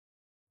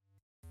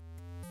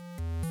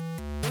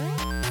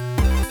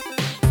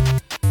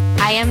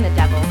I am the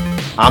devil.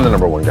 I'm the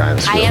number one guy in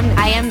this group.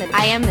 I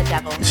am the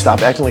devil.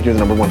 Stop acting like you're the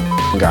number one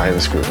guy in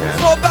this group, man.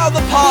 It's all about the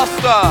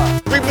pasta.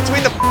 Read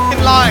between the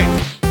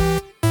lines.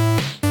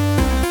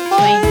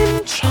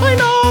 I'm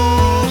China.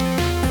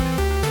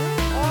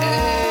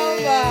 Oh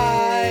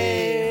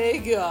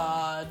my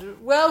God.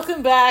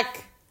 Welcome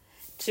back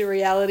to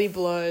Reality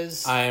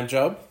Blows. I am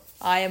Job.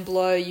 I am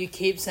Blow. You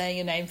keep saying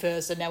your name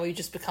first, and now we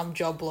just become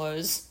Job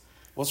Blows.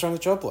 What's wrong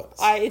with Job Blows?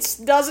 It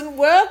doesn't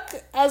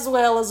work as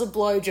well as a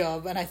blow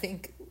job, and I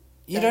think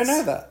You don't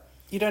know that.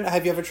 You don't.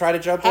 Have you ever tried a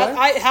job blow?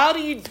 how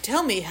do you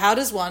tell me? How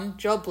does one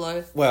job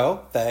blow?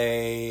 Well,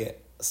 they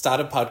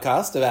start a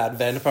podcast about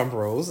Vanderpump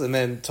rules and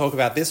then talk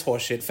about this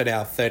horseshit for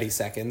now 30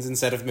 seconds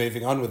instead of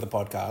moving on with the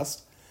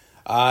podcast.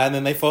 And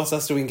then they force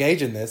us to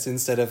engage in this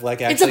instead of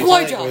like actually... It's a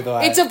blow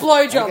job. It's a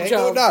blow job, okay,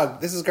 Job. No,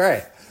 this is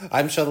great.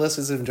 I'm sure the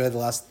listeners have enjoyed the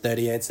last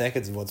 38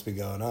 seconds of what's been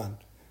going on.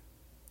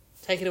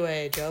 Take it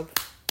away, Job.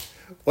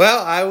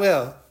 Well, I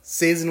will.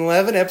 Season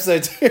 11,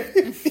 episode 2,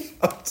 The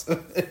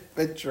Ultimate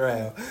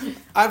Betrayal.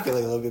 I'm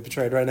feeling a little bit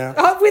betrayed right now.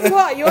 Oh, with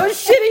what? Your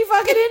shitty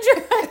fucking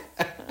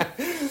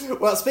intro.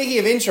 Well, speaking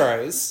of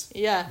intros,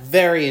 Yeah.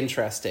 very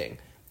interesting.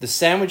 The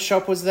sandwich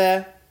shop was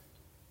there.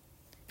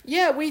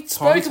 Yeah, we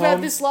spoke Tom.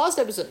 about this last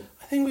episode.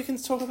 I think we can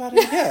talk about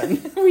it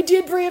again. We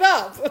did bring it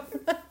up.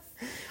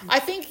 I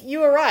think you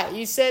were right.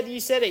 You said it.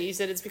 You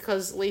said it's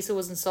because Lisa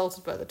was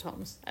insulted by the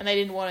Toms and they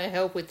didn't want to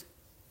help with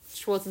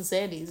Schwartz and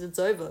Sandy's. It's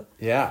over.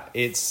 Yeah,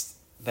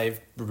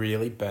 they've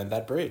really burned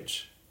that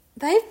bridge.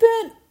 They've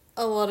burnt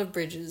a lot of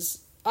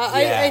bridges.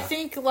 I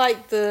think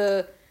like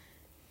the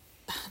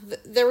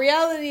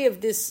reality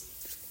of this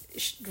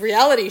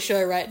reality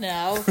show right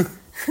now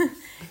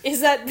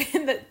is that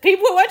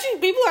people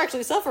are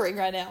actually suffering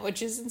right now,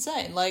 which is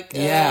insane. Like,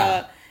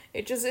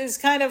 it just is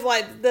kind of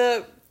like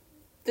the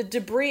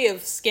debris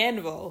of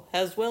Scandal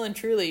has well and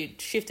truly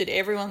shifted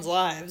everyone's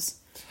lives.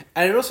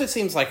 And it also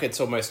seems like it's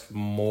almost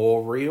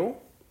more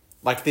real.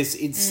 Like this,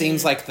 it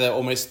seems like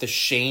almost the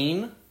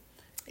sheen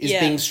is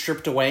being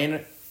stripped away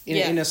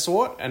in a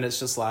sort, and it's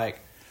just like,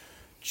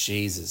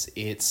 Jesus,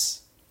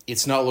 it's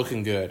not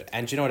looking good.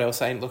 And do you know what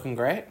else ain't looking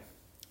great?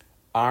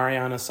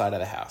 Ariana's side of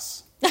the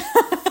house.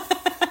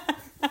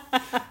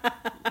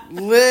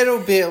 Little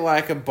bit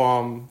like a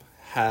bomb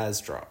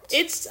has dropped.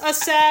 It's a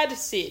sad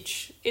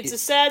sitch.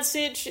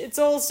 It's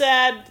all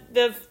sad.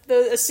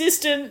 The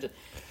assistant,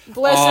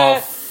 bless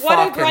her.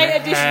 What a great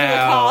addition to the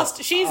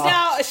cast.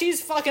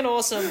 She's fucking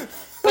awesome.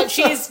 But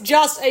she's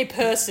just a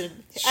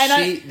person.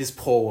 And this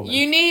poor woman.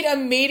 You need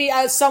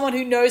a someone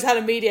who knows how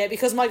to mediate,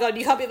 because my God,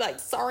 you can't be like,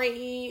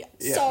 sorry.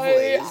 Yeah,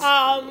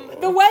 so,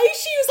 the way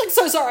she was like,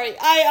 so sorry.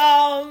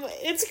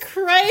 It's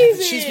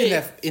crazy. She's been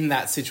there in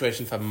that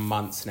situation for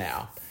months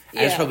now.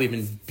 And it's probably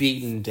been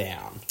beaten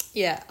down.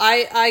 Yeah,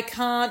 I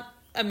can't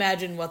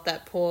imagine what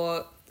that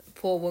poor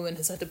woman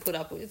has had to put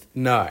up with.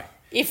 No.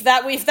 If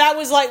that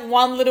was like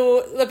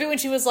the bit when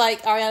she was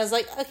like, Ariana's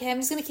like, okay, I'm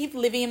just going to keep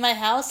living in my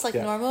house like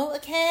normal,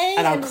 okay?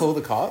 And I'll call the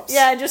cops.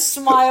 Yeah, and just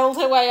smiled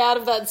her way out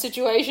of that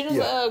situation.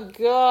 Like, oh,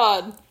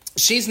 God.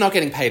 She's not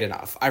getting paid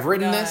enough. I've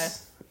written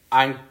this.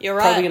 I'm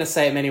probably going to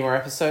say it many more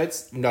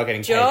episodes. I'm not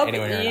getting paid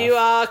anywhere enough. You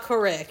are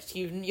correct.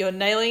 You're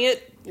nailing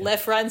it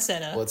left, right, and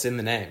centre. Well, it's in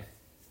the name.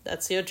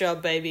 That's your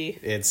job, baby.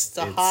 It's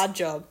a hard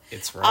job.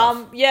 It's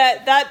rough.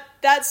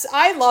 That's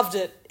I loved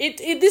it.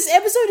 This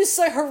episode is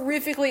so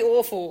horrifically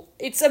awful.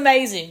 It's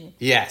amazing.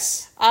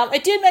 Yes.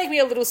 It did make me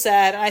a little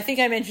sad, and I think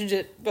I mentioned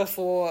it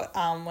before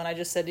when I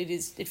just said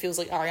it feels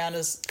like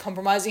Ariana's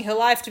compromising her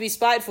life to be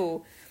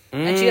spiteful,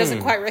 and she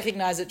doesn't quite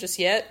recognise it just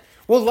yet.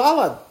 Well,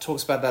 Lala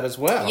talks about that as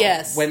well.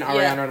 Yes. When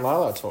Ariana and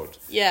Lala talked.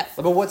 Yeah.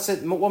 But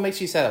what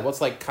makes you say that? What's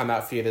come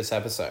out for you this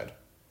episode?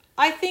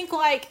 I think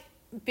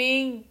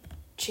being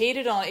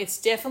cheated on,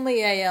 it's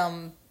definitely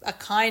a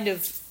kind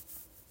of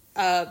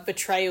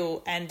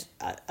betrayal and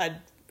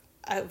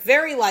a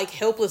very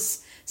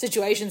helpless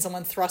situation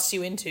someone thrusts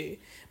you into.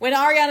 When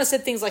Ariana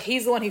said things like,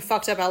 he's the one who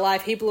fucked up our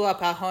life, he blew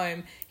up our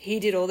home, he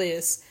did all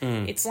this,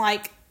 it's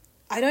like,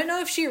 I don't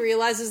know if she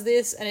realizes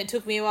this, and it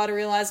took me a while to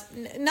realize,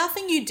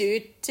 nothing you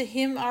do to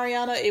him,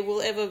 Ariana, it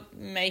will ever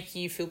make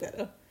you feel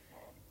better.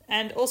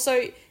 And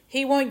also,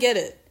 he won't get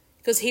it,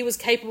 because he was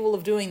capable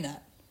of doing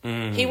that.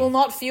 He will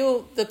not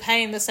feel the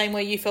pain the same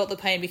way you felt the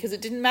pain, because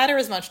it didn't matter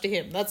as much to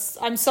him.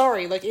 I'm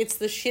sorry, it's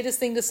the shittest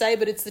thing to say,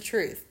 but it's the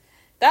truth.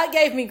 That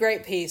gave me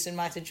great peace in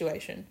my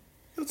situation.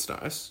 That's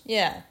nice.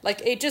 Yeah,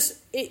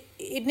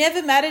 it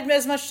never mattered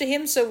as much to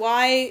him, so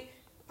why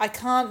I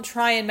can't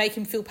try and make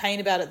him feel pain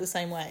about it the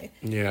same way.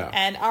 Yeah.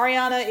 And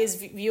Ariana is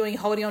viewing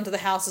holding onto the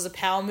house as a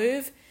power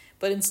move,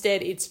 but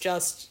instead it's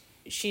just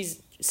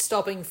she's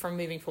stopping from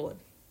moving forward.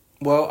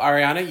 Well,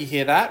 Ariana, you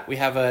hear that? We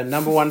have a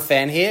number one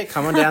fan here.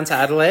 Come on down to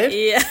Adelaide.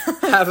 Yeah.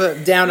 Have a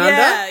down under.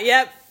 Yeah,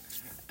 yep.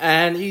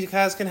 And you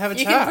guys can have a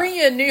chat. You can bring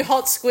your new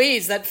hot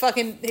squeeze, that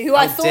fucking...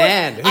 I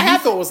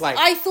thought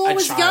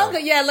was younger.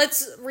 Yeah,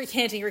 let's...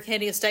 Recanting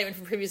a statement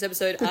from previous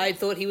episode. I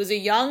thought he was a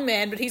young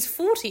man, but he's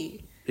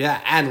 40. Yeah,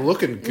 and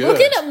looking good.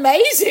 Looking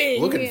amazing.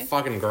 Looking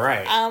fucking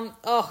great.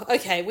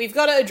 Okay. We've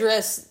got to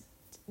address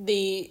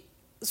the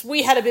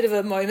we had a bit of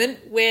a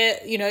moment where,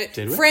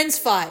 Did we? friends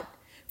fight.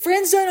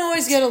 Friends don't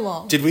always get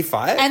along. Did we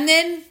fight? And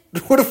then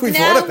what have we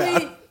thought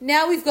about?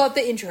 Now we've got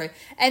the intro.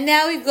 And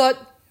now we've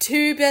got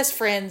two best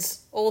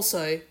friends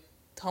also,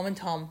 Tom and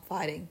Tom,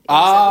 fighting.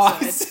 I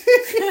was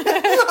trying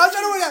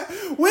to work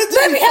out. When did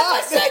Let we me have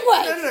my fight?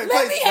 segue. No,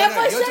 Let me have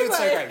my You're doing so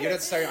segue. great. You're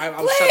doing so great. I'm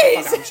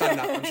Please. shutting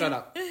up. I'm shutting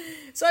up.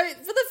 So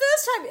for the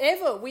first time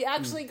ever, we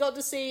actually got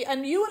to see,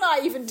 and you and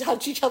I even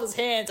touch each other's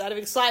hands out of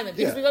excitement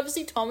because Yeah. we got to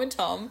see Tom and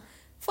Tom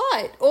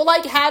fight or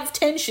like have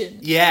tension,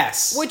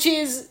 Yes. which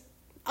is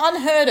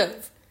unheard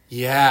of.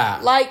 Yeah.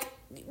 Like,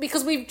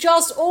 because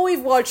all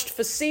we've watched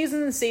for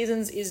seasons and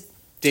seasons is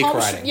Dick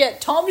riding.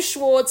 Tom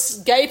Schwartz,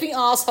 gaping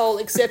asshole,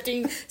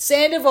 accepting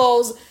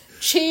Sandoval's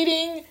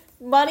cheating,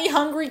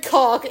 money-hungry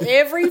cock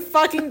every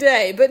fucking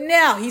day. But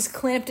now he's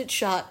clamped it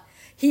shut.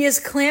 He has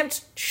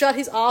clamped shut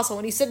his asshole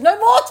and he said, "No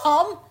more,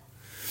 Tom."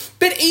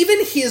 But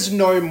even his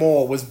no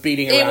more was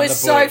beating around the bush. It was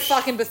so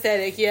fucking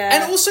pathetic, yeah.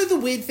 And also the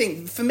weird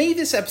thing, for me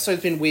this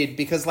episode's been weird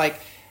because like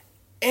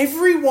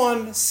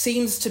everyone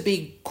seems to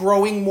be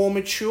growing more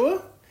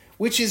mature,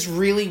 which is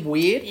really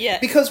weird. Yeah.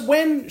 Because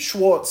when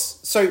Schwartz,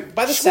 so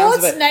by the sounds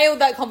of Schwartz it, nailed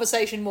that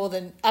conversation more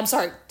than... I'm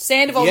sorry,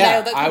 Sandoval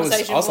nailed that I was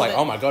conversation like,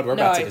 oh my god, we're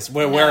about to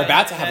we're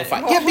about to have a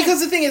fight. Yeah, because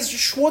the thing is,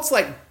 Schwartz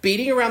like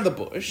beating around the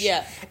bush.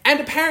 Yeah. And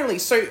apparently,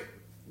 so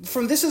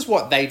from this is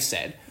what they've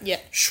said. Yeah.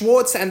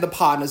 Schwartz and the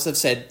partners have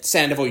said,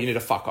 Sandoval, you need to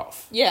fuck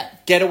off. Yeah.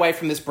 Get away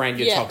from this brand,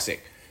 you're Yeah.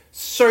 toxic.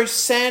 So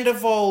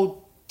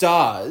Sandoval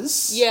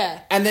does.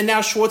 Yeah. And then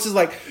now Schwartz is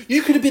like,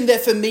 you could have been there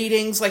for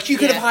meetings, like you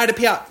could Yeah. have hired a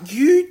PR.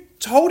 You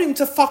told him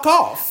to fuck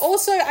off.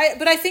 Also,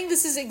 I think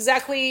this is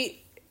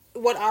exactly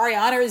what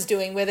Ariana is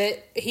doing, where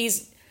he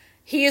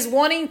is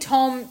wanting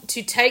Tom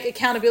to take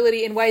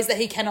accountability in ways that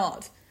he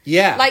cannot.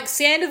 Yeah. Like,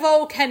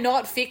 Sandoval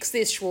cannot fix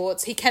this,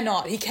 Schwartz. He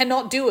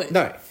cannot do it.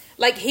 No.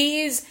 Like,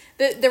 he is...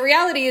 The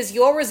reality is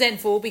you're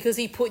resentful because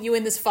he put you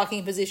in this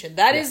fucking position.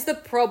 That is the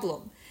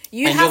problem.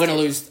 You're going to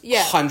lose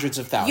hundreds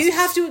of thousands. You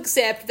have to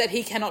accept that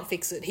he cannot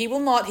fix it. He will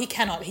not. He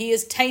cannot. He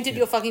has tainted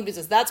your fucking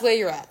business. That's where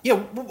you're at.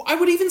 Yeah, I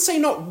would even say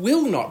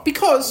will not.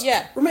 Because,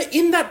 remember,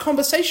 in that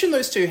conversation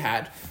those two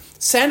had,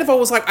 Sandoval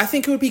was like, I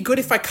think it would be good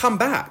if I come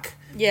back.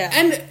 Yeah.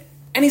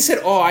 And he said,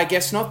 oh, I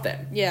guess not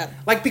then. Yeah.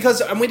 Like,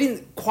 because, and we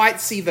didn't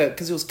quite see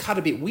because it was cut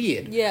a bit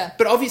weird. Yeah.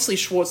 But obviously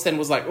Schwartz then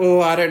was like, oh,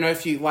 I don't know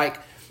if you, like...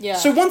 Yeah.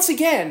 So once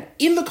again,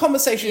 in the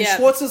conversation,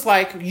 Schwartz is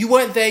like, you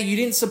weren't there, you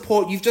didn't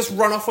support, you've just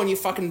run off on your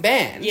fucking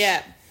band.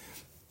 Yeah.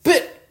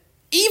 But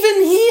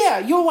even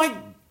here, you're like,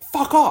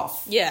 fuck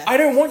off. Yeah. I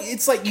don't want...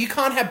 It's like, you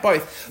can't have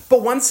both.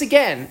 But once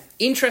again,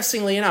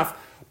 interestingly enough,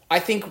 I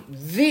think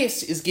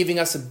this is giving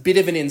us a bit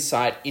of an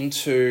insight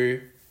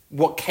into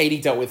what Katie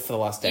dealt with for the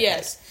last decade.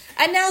 Yes.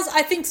 And now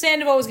I think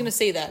Sandoval was going to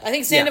see that. I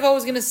think Sandoval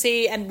was going to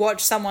see and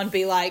watch someone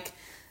be like,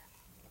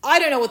 I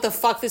don't know what the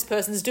fuck this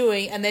person's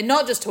doing, and they're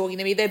not just talking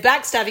to me, they're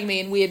backstabbing me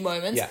in weird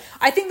moments. Yeah.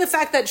 I think the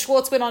fact that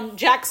Schwartz went on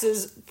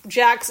Jax,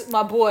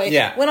 my boy,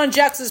 went on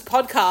Jax's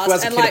podcast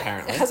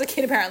has a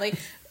kid apparently,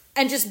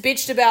 and just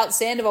bitched about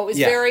Sandoval is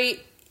very,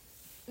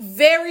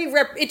 very,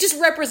 it just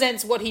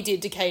represents what he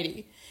did to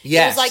Katie.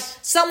 Yes. It was like,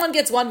 someone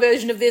gets one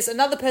version of this,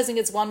 another person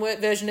gets one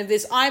version of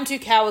this, I'm too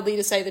cowardly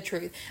to say the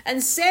truth.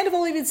 And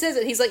Sandoval even says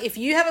it. He's like, if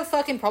you have a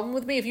fucking problem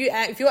with me, if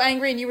you're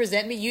angry and you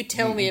resent me, you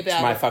tell me about it.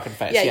 To my fucking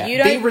face, You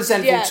don't, be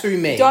resentful to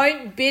me.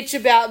 Don't bitch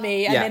about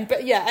me. And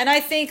and I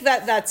think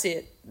that's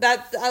it.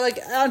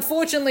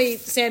 Unfortunately,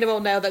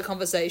 Sandoval nailed that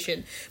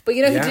conversation. But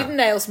you know who didn't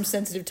nail some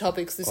sensitive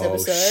topics this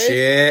episode? Oh,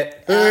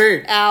 shit.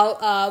 Who?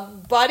 Our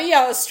buddy,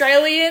 our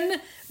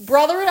Australian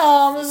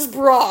brother-in-arms,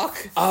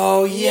 Brock.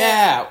 Oh,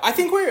 yeah. I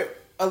think we're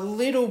a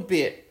little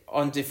bit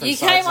on different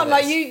sides of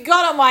this. You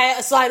got on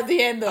my side at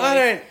the end,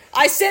 though.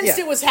 I sensed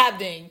it was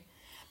happening.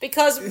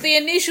 Because the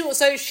initial...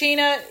 So,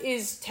 Sheena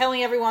is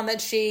telling everyone that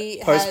she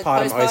has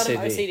postpartum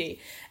OCD.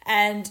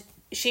 And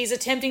she's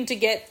attempting to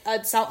get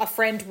a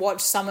friend to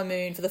watch Summer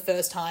Moon for the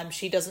first time.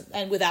 She doesn't...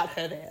 And without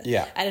her there.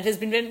 Yeah. And it has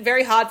been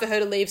very hard for her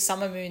to leave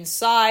Summer Moon's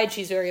side.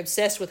 She's very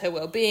obsessed with her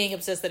well-being,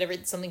 obsessed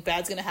that something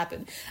bad's going to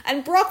happen.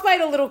 And Brock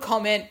made a little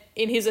comment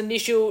in his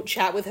initial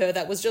chat with her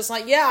that was just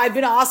like, yeah, I've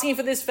been asking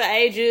for this for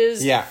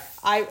ages. Yeah.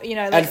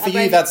 And for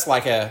you, that's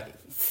like a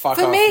fuck off,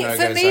 no-go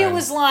For me, it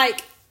was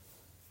like...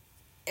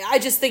 I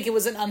just think it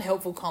was an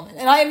unhelpful comment.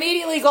 And I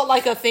immediately got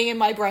like a thing in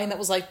my brain that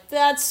was like,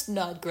 that's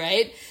not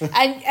great.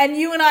 and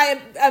you and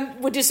I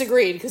would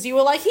disagree because you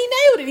were like, he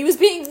nailed it. He was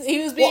being...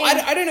 Well,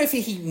 I don't know if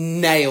he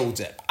nailed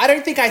it. I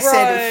don't think I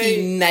said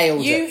he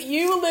nailed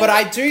it. But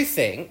I do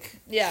think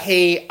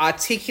he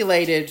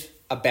articulated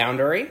a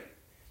boundary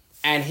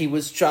and he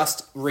was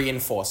just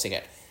reinforcing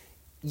it.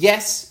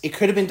 Yes, it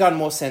could have been done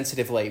more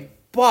sensitively,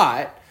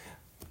 but...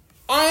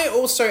 I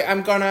also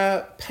am going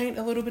to paint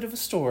a little bit of a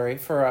story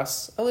for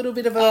us. A little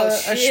bit of a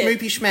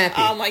schmoopy schmappy.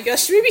 Oh my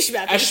gosh, schmoopy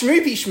schmappy. A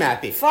schmoopy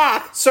schmappy.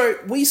 Fuck. So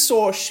we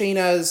saw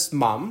Sheena's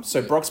mum,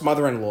 so Brock's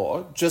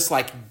mother-in-law, just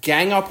like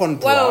gang up on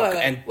Brock.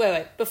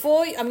 Wait.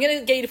 Before, I'm going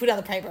to get you to put down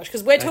the paintbrush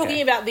because we're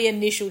talking about the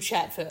initial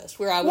chat first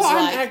where I was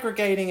I'm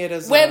aggregating it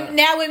as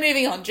Now we're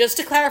moving on. Just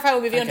to clarify,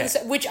 we're moving on to this,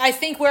 which I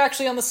think we're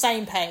actually on the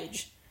same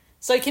page.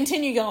 So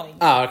continue going.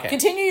 Oh, okay.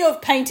 Continue your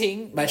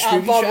painting. My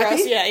Shruby Bob Shappy?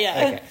 Ross. Yeah.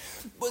 Okay.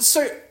 Well,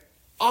 so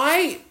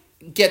I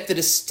get the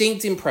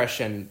distinct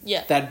impression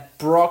Yeah. that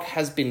Brock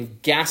has been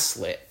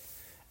gaslit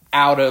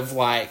out of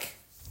like,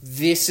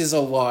 this is a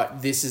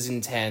lot, this is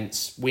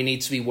intense, we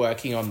need to be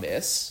working on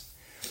this.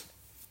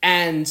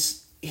 And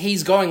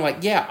he's going like,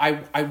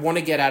 yeah, I want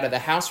to get out of the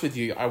house with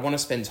you, I want to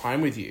spend time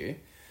with you.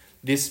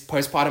 This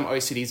postpartum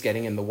OCD is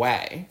getting in the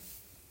way.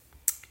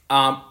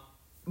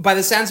 By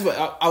the sounds of it,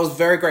 I was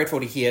very grateful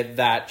to hear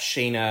that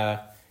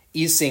Sheena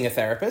is seeing a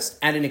therapist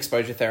and an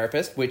exposure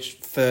therapist, which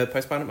for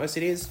postpartum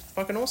OCD is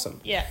fucking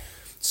awesome. Yeah.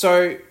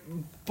 So,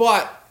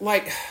 but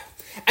like,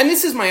 and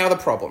this is my other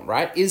problem,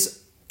 right?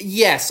 Is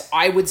yes,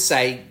 I would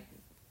say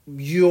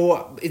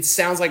it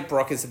sounds like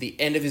Brock is at the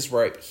end of his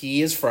rope.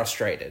 He is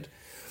frustrated,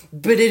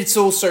 but it's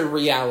also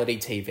reality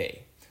TV.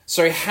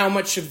 So how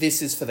much of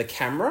this is for the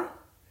camera?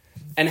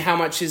 And how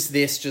much is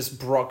this just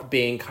Brock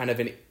being kind of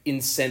an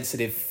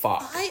insensitive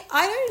fuck?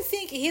 I don't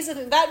think... Here's the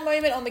thing. That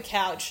moment on the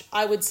couch,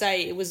 I would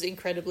say it was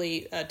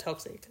incredibly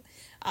toxic.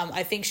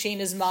 I think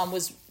Sheena's mum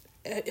was...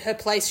 Her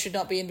place should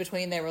not be in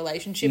between their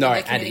relationship and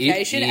their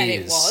communication, and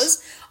it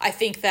was. I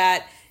think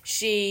that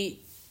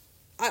she...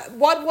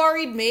 what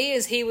worried me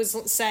is he was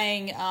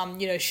saying,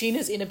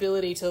 Sheena's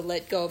inability to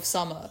let go of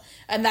Summer.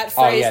 And that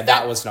phrase...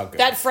 that was not good.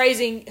 That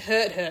phrasing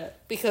hurt her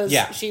because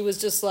she was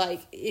just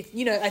like...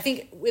 I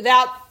think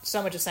without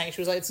so much as saying,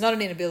 she was like, it's not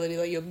an inability,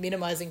 like you're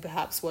minimising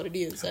perhaps what it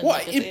is. And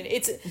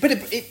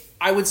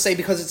I would say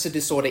because it's a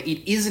disorder,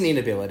 it is an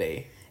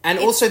inability. And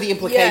also the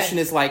implication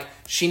is like,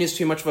 Sheena's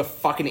too much of a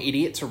fucking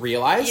idiot to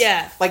realise.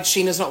 Yeah. Like,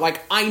 Sheena's not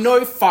like, I know,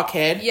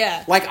 fuckhead.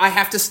 Yeah. Like, I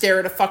have to stare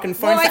at a fucking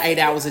phone for 8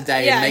 hours a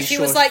day and make sure...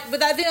 she was like...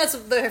 But I think that's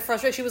her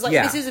frustration. She was like,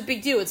 this is a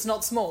big deal. It's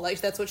not small.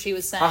 Like, that's what she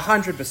was saying.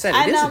 100%. It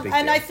is a big deal.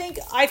 And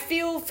I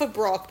feel for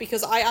Brock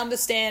because I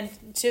understand...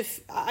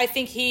 I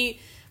think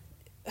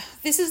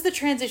this is the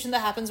transition that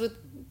happens with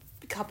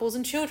couples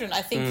and children.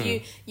 I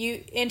think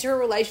you enter a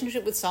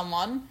relationship with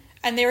someone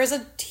and there is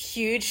a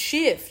huge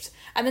shift.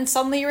 And then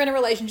suddenly you're in a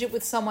relationship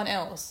with someone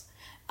else.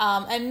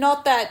 And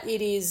not that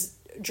it is...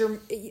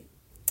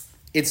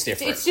 It's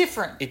different. It's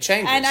different. It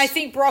changes. And I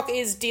think Brock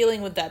is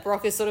dealing with that.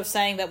 Brock is sort of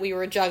saying that we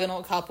were a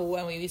juggernaut couple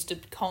and we used to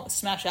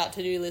smash out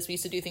to-do lists. We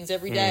used to do things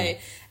every day.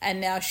 And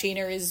now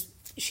Sheena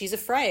she's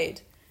afraid.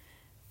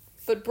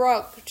 But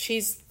Brock,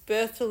 she's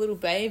birthed a little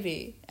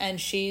baby and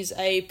she's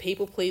a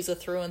people pleaser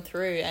through and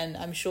through. And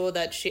I'm sure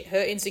that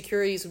her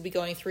insecurities would be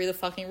going through the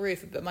fucking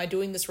roof. Am I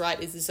doing this right?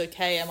 Is this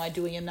okay? Am I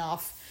doing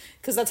enough?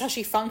 Because that's how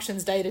she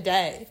functions day to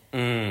day.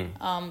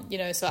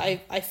 So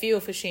I feel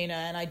for Sheena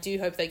and I do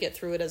hope they get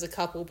through it as a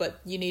couple, but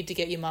you need to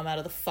get your mum out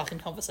of the fucking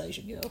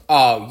conversation, girl.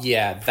 Oh,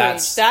 yeah.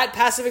 That's... That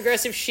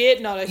passive-aggressive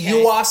shit, not okay.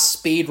 You are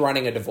speed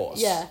running a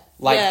divorce. Yeah.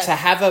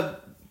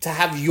 To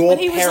have your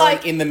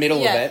parent in the middle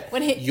of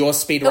it, you're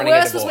speed running a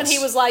divorce. The worst was when he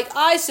was like,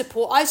 I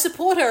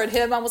support her, and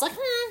her mum was like,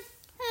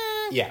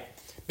 Yeah.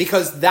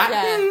 Because that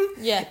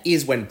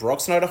is when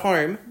Brock's not at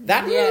home.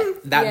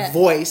 That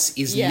voice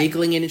is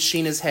niggling in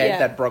Sheena's head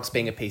that Brock's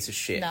being a piece of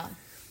shit. No.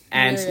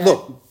 And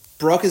look,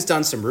 Brock has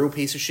done some real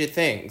piece of shit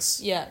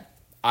things. Yeah.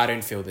 I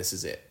don't feel this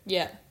is it.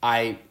 Yeah.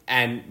 I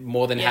am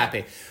more than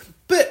happy.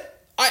 But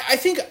I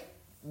think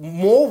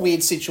more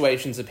weird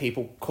situations of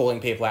people calling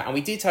people out, and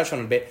we did touch on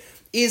it a bit,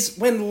 is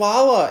when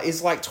Lala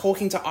is like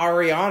talking to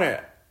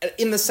Ariana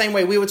in the same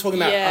way we were talking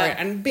about Ariana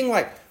and being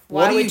like,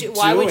 What are you doing?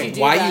 Why would you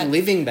do Why are you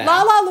living that?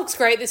 Lala looks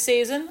great this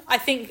season. I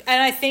think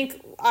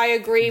I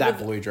agree that with...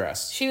 That blue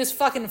dress. She was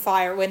fucking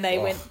fire when they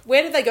went...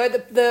 Where did they go?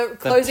 The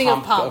closing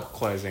of Pump.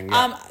 Closing,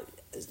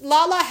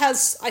 Lala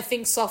has, I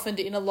think, softened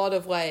in a lot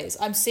of ways.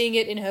 I'm seeing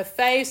it in her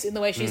face, in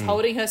the way she's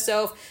holding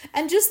herself,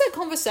 and just that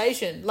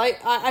conversation. Like,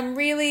 I'm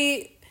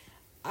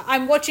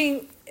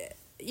watching...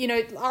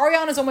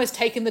 Ariana's almost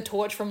taken the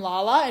torch from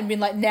Lala and been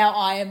like, now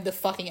I am the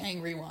fucking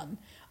angry one.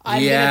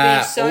 I'm going to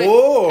be so...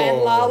 Ooh.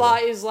 And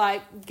Lala is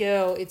like,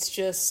 girl, it's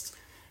just...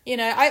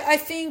 I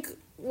think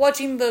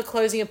watching the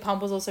closing of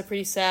Pump was also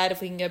pretty sad,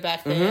 if we can go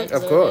back there.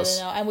 Of course.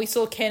 And we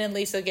saw Ken and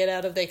Lisa get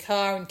out of their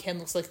car and Ken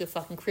looks like the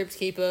fucking crypt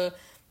keeper.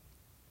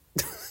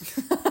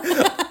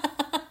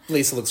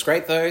 Lisa looks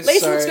great, though.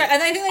 Lisa looks great.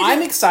 And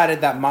I'm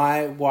excited that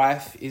my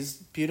wife is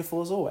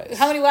beautiful as always.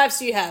 How many wives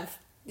do you have?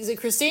 Is it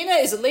Christina?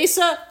 Is it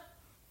Lisa?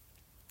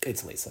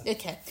 It's Lisa.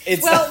 Okay.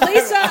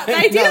 Lisa,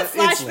 they did a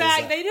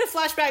flashback. They did a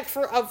flashback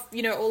of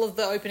all of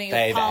the opening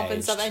of Pump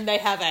and stuff, and they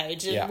have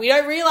aged. And we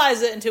don't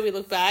realise it until we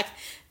look back.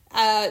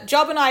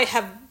 Job and I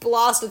have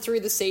blasted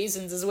through the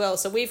seasons as well,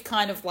 so we've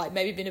kind of like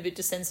maybe been a bit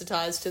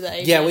desensitized to the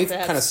age. Yeah, we've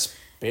kind of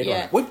sped on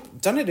it.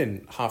 We've done it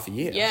in half a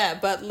year. Yeah,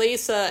 but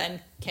Lisa and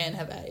Ken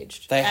have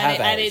aged. They have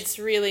aged. And it's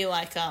really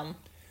like,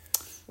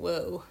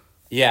 whoa.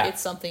 Yeah.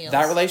 It's something else.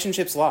 That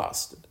relationship's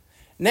lasted.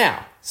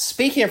 Now,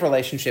 speaking of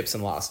relationships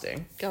and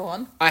lasting... Go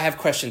on. I have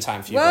question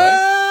time for you,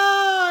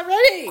 Whoa,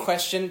 ready?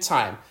 Question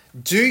time.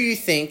 Do you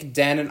think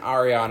Dan and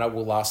Ariana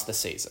will last the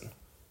season?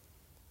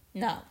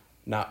 No.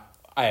 No,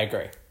 I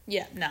agree.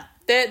 Yeah, no.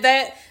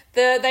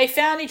 They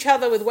found each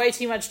other with way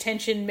too much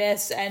tension,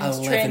 mess, and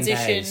 11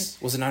 transition. days.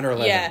 Was it 9 or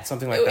 11? Yeah,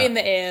 Something like that. In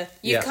the air.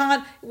 You Yeah.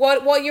 can't.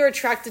 What you're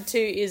attracted to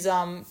is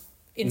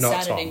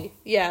insanity. Tom.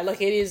 Yeah,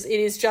 like it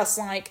is just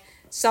like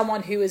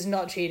someone who is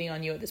not cheating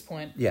on you at this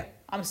point. Yeah.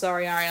 I'm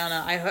sorry,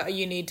 Ariana.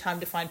 You need time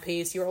to find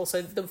peace. You're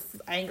also the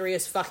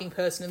angriest fucking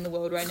person in the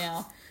world right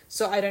now.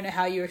 So I don't know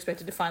how you're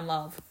expected to find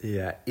love.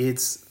 Yeah,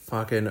 it's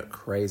fucking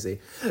crazy.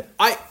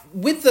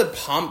 With the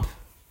Pump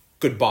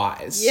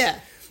goodbyes. Yeah.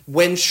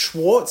 When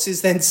Schwartz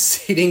is then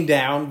sitting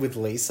down with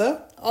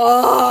Lisa.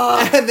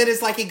 Oh. And then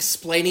it's like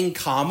explaining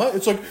karma.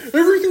 It's like,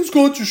 everything's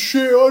gone to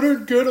shit. I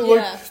don't get it. Yeah.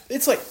 Like,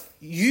 it's like,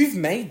 you've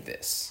made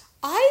this.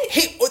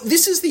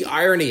 This is the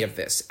irony of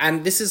this.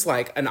 And this is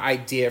like an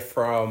idea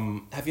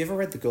from... Have you ever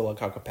read The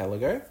Gulag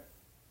Archipelago?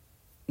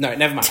 No,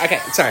 never mind. Okay,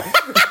 sorry.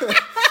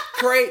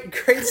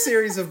 Great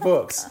series of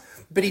books.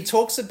 But he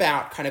talks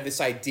about kind of this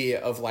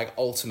idea of like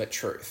ultimate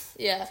truth.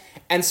 Yeah.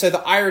 And so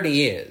the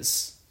irony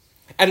is...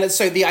 And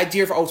so the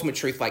idea of ultimate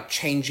truth, like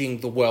changing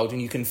the world,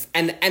 and you can...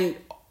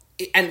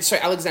 And so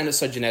Alexander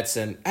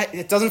Solzhenitsyn...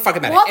 It doesn't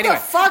fucking matter. What Anyway, the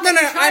fuck? No,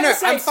 I know.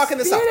 I'm fucking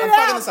this up.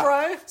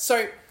 Bro.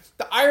 So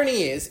the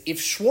irony is,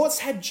 if Schwartz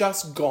had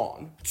just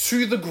gone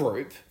to the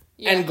group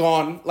and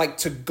gone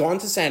to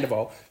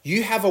Sandoval,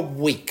 you have a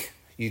week.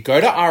 You go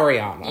to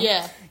Ariana.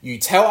 Yeah. You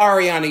tell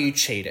Ariana you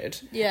cheated.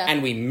 Yeah.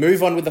 And we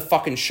move on with the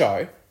fucking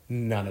show.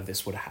 None of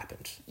this would have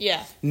happened.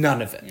 Yeah.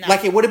 None of it. No.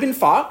 Like, it would have been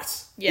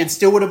fucked. Yeah. It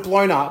still would have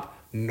blown up.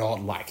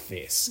 Not like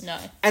this. No.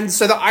 And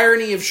so the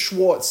irony of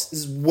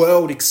Schwartz's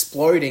world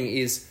exploding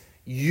is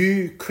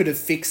you could have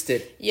fixed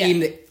it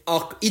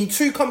in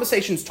 2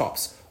 conversations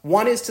tops.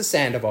 One is to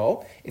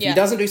Sandoval. If he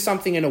doesn't do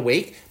something in a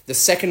week, the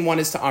second one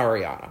is to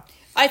Ariana.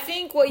 I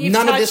think what you've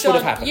None of touched this would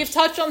have on, happened. you've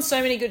touched on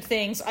so many good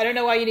things. I don't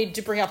know why you need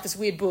to bring up this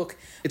weird book.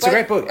 It's a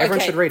great book.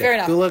 Everyone should read it. Fair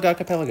enough. Gulag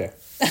Archipelago.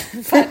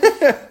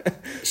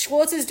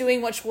 Schwartz is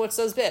doing what Schwartz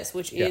does best,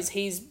 which is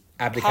he's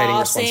abdicating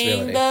passing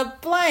responsibility. the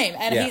blame.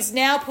 And he's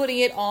now putting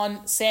it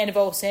on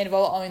Sandoval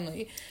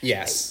only.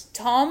 Yes.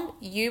 Tom,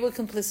 you were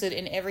complicit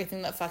in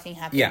everything that fucking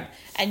happened. Yeah.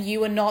 And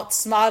you were not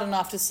smart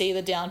enough to see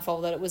the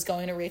downfall that it was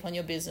going to reap on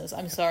your business.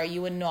 I'm sorry,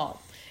 you were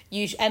not.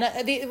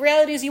 The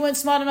reality is you weren't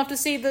smart enough to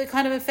see the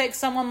kind of effect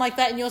someone like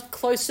that in your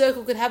close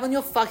circle could have on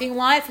your fucking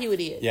life, you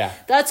idiot. Yeah.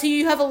 That's who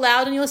you have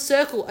allowed in your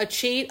circle. A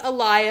cheat, a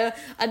liar,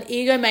 an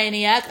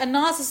egomaniac, a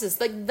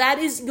narcissist. Like, that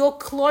is your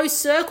close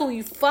circle,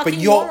 you fucking But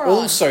you're moron.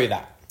 also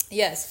that.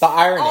 Yes. The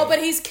irony. Oh, but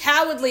he's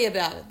cowardly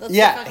about it. That's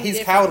Yeah, the fucking he's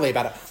difference. cowardly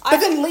about it. But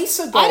then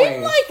Lisa going... I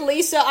didn't like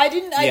Lisa. I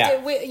didn't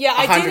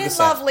 100%.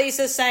 love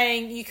Lisa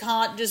saying you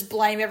can't just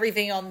blame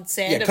everything on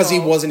Sandoval. Yeah, because he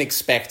wasn't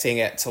expecting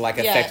it to like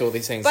affect all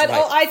these things. But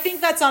like, I think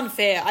that's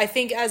unfair. I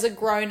think as a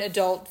grown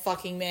adult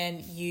fucking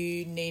man,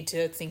 you need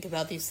to think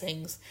about these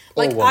things.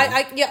 Like woman.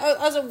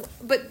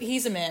 but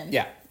he's a man.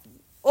 yeah.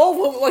 Oh,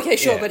 well, okay,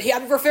 sure, Yeah. but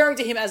I'm referring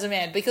to him as a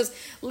man because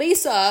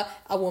Lisa,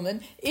 a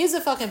woman, is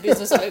a fucking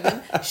business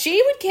woman.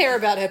 She would care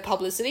about her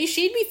publicity.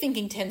 She'd be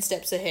thinking 10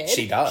 steps ahead.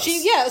 She does.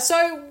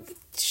 So,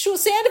 sure,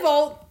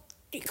 Sandoval,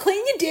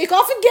 clean your dick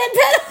off and get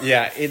better.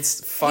 Yeah,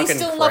 it's fucking He's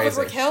still in love with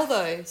Raquel,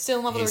 though. Still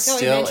in love with He's Raquel.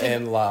 still He mentioned,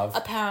 in love.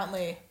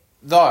 apparently.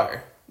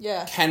 Though,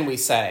 Yeah. can we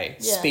say,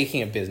 Yeah.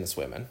 speaking of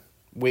businesswomen,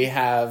 we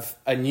have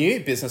a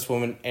new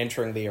businesswoman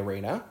entering the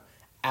arena,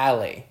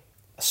 Ali.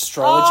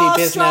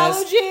 Astrology business.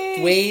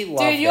 Astrology. We love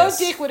Dude, your this.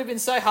 dick would have been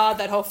so hard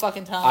that whole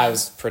fucking time. I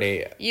was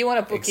pretty You want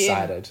to book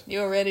excited. in.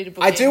 You're ready to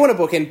book I in. do want to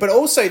book in, but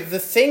also the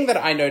thing that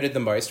I noted the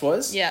most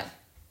was Yeah.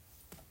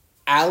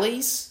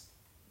 Ali's,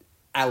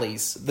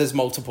 there's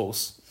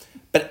multiples,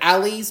 but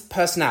Ali's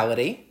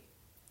personality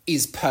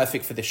is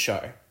perfect for this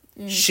show.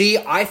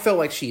 I felt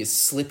like she is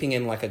slipping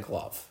in like a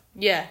glove.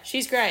 Yeah,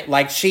 she's great.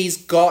 Like, she's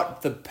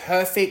got the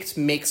perfect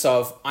mix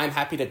of, I'm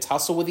happy to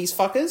tussle with these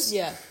fuckers.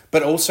 Yeah.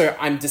 But also,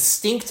 I'm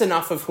distinct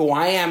enough of who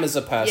I am as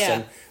a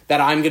person Yeah.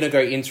 that I'm going to go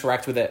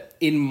interact with it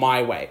in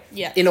my way.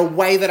 Yeah. In a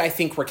way that I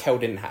think Raquel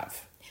didn't have.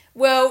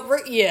 Well,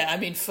 I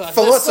mean, fuck.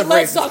 For lots of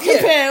let's reasons. not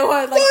compare.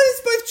 Like, Well,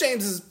 it's both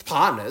James's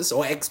partners,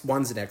 or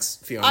one's an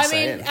ex-fiancé. I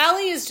mean,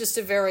 Ali is just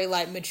a very,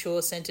 like,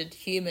 mature-centered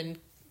human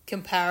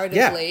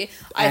comparatively. Yeah.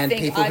 I And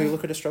think people who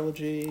look at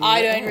astrology...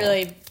 I don't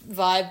really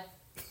vibe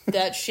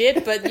that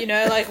shit, but, you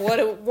know, like, what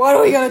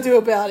are we going to do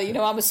about it? You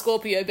know, I'm a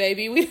Scorpio,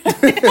 baby. We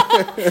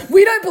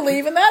don't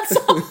believe in that.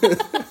 So.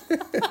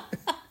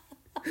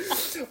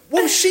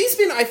 Well, she's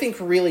been, I think,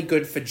 really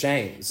good for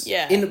James.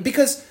 Yeah.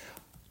 Because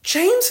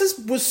James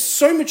was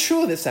so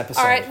mature this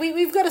episode. All right,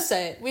 we've got to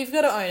say it. We've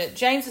got to own it.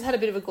 James has had a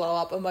bit of a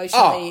glow-up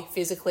emotionally,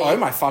 physically. Oh,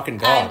 my fucking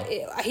God.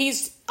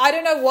 And I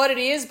don't know what it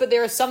is, but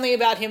there is something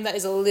about him that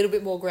is a little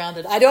bit more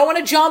grounded. I don't want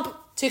to jump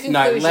to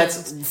conclusions. No,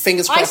 let's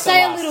fingers crossed. I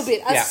say it a lasts. little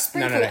bit, a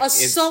sprinkle, a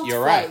salt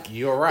You're flake. right.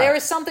 You're right. There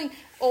is something.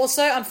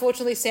 Also,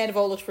 unfortunately,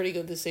 Sandoval looks pretty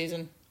good this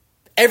season.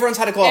 Everyone's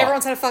had a glow.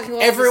 Everyone's had a fucking glow.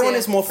 Everyone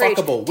this is more Preach.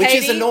 fuckable, which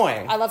is Katie,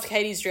 annoying. I loved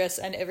Katie's dress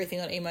and everything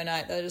on Emo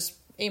Night.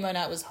 Emo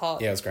Night was hot.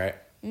 Yeah, it was great.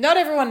 Not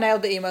everyone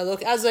nailed the emo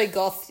look. As a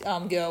goth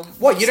girl.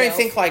 What, you don't myself.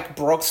 think, like,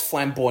 Brock's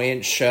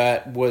flamboyant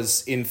shirt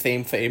was in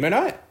theme for Emo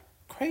Night?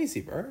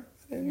 Crazy, bro.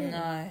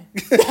 No.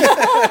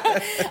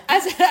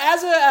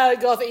 as a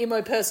goth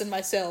emo person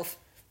myself,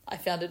 I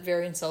found it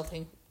very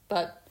insulting.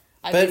 But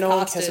no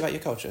one cares about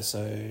your culture,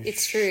 so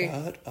it's true.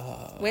 Shut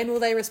up. When will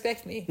they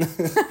respect me?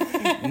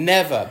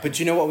 Never. But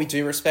do you know what we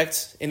do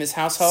respect in this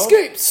household?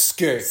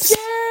 Scoops.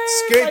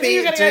 Scoopy I knew you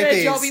were gonna go there,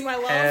 doopies. Jobby, my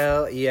love.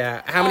 Hell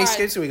yeah. How many Alright.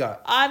 scoops do we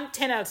got? I'm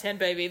 10 out of 10,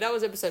 baby. That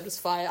episode was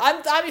fire.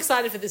 I'm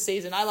excited for this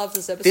season. I love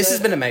this episode. This has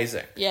been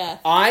amazing. Yeah.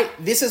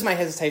 This is my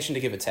hesitation to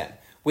give a 10.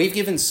 We've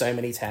given so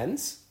many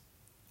 10s.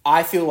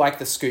 I feel like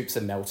the scoops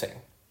are melting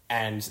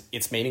and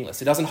it's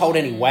meaningless. It doesn't hold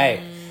any weight.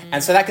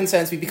 And so that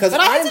concerns me because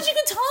But I had such a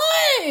good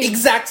time.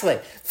 Exactly.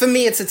 For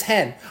me, it's a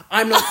 10.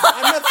 I'm not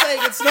saying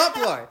it's not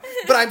blow,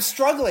 but I'm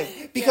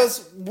struggling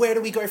because where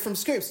do we go from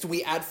scoops? Do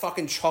we add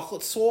fucking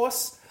chocolate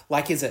sauce?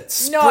 Like, is it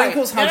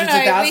sprinkles, hundreds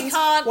of thousands? We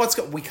can't.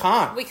 We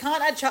can't. We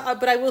can't add chocolate,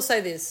 but I will say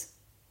this.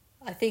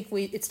 I think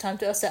it's time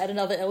for us to add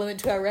another element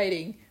to our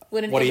rating.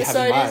 When an What do you have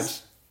in episode mind?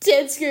 is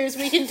 10 scoops,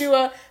 we can do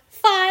a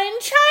fine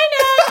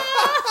china.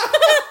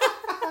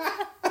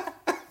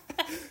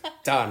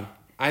 Done.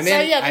 I'm So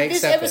in. yeah, I this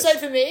accept episode it.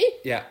 for me,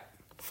 Yeah.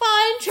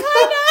 fine china.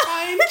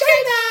 Fine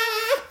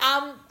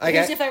China. Okay.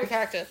 Who's your favourite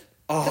character?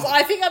 Because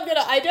I think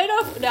I don't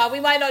know. No, we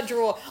might not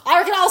draw. I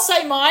reckon I'll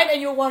say mine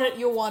and you'll want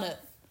it.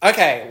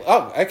 Okay.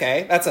 Oh,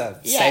 okay. That's a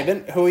Yeah.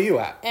 statement. Who are you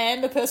at?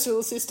 And the personal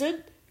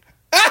assistant.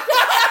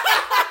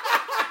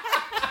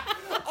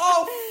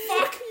 Oh,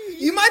 fuck.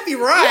 You might be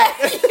right.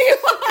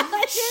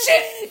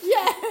 Shit.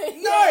 Yeah.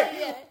 No.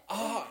 Yeah.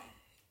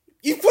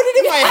 You put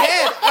it in my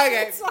head.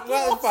 Okay. It's fucking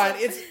Well, awesome.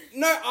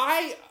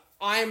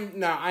 fine.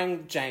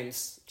 I'm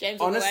James.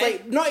 James all the Honestly,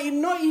 way. not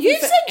even You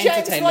for said James for like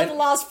entertainment. the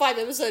last 5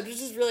 episodes, which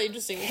is really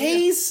interesting.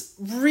 This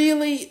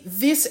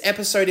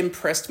episode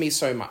impressed me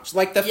so much.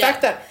 Like the Yeah.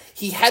 fact that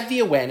he had the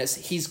awareness,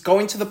 he's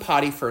going to the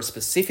party for a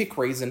specific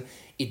reason.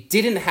 It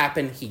didn't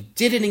happen. He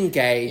didn't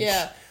engage.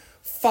 Yeah.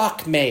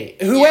 Fuck me.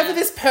 Whoever Yeah.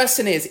 this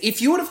person is,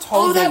 if you would have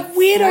told Oh, me... that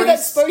weirdo that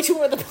spoke to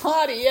him at the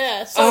party,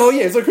 yeah. So, Oh,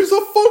 yeah. It's like, who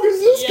the fuck is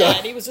this yeah, guy?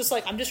 and he was just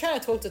like, I'm just trying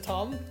to talk to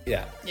Tom.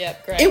 Yeah. Yeah,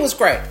 great. It was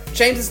great.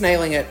 James is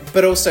nailing it,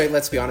 but also,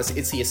 let's be honest,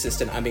 it's the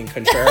assistant. I'm being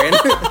contrarian.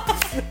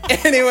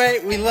 Anyway,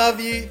 we love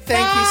you.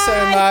 Thank you so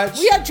Bye. much.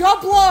 We are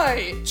Job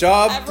Blow.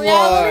 Job At blow.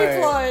 Reality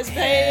Blows,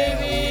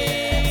 baby.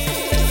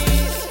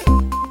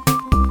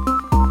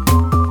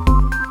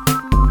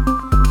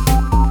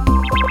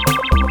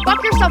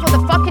 Fuck yourself with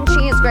a fucking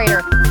cheese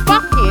grater.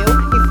 Fuck you.